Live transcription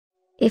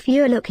If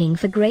you're looking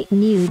for great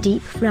new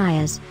deep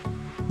fryers,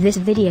 this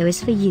video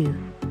is for you.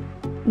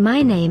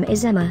 My name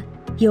is Emma,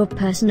 your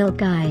personal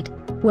guide.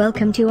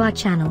 Welcome to our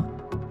channel.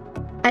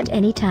 At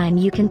any time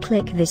you can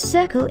click this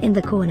circle in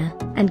the corner,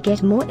 and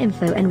get more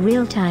info and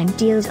real-time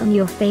deals on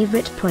your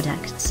favorite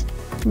products.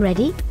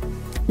 Ready?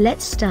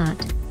 Let's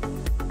start.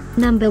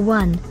 Number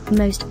 1,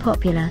 Most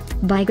Popular,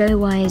 by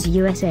Gowise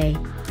USA.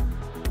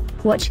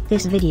 Watch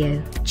this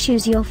video,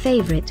 choose your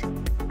favorite.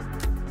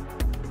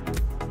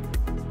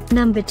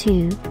 Number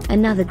 2,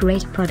 another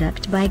great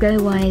product by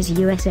Gowise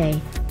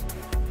USA.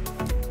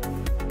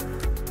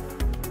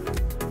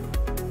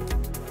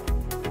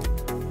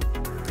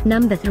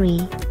 Number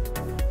 3.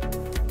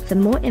 For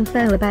more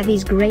info about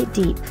these great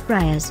deep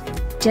fryers,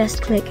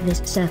 just click this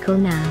circle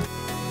now.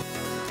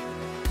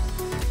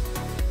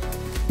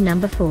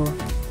 Number 4.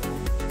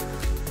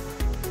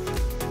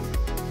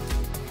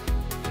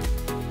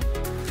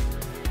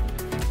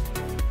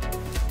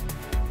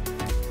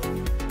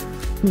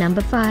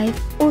 Number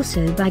 5,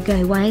 also by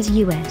Gowise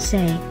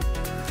USA.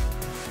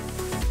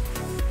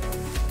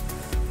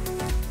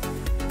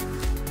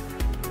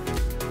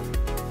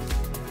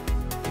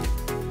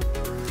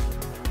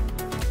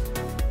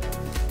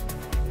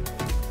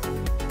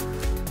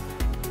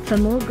 For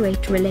more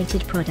great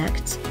related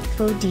products,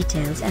 full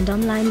details and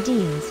online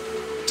deals,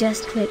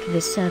 just click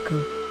this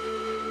circle.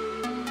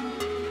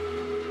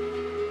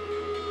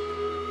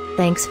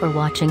 Thanks for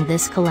watching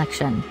this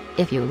collection.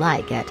 If you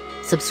like it,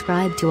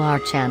 subscribe to our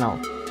channel.